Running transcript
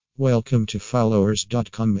Welcome to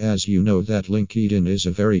followers.com. As you know that LinkedIn is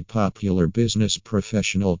a very popular business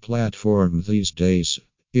professional platform these days.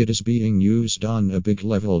 It is being used on a big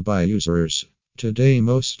level by users. Today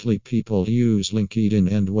mostly people use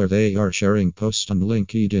LinkedIn and where they are sharing posts on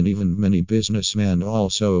LinkedIn. Even many businessmen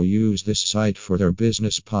also use this site for their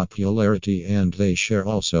business popularity and they share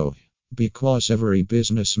also. Because every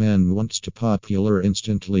businessman wants to popular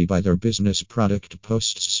instantly by their business product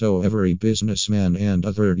posts, so every businessman and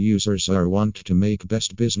other users are want to make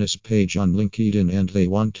best business page on LinkedIn and they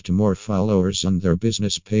want to more followers on their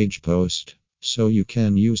business page post. So you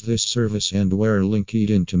can use this service and wear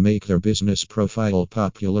LinkedIn to make their business profile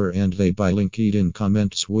popular and they buy LinkedIn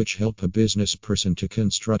comments which help a business person to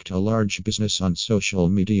construct a large business on social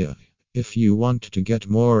media. If you want to get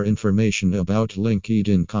more information about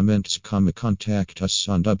LinkedIn comments, contact us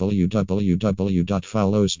on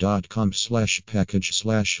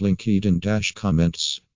www.follows.com/package/LinkedIn-comments.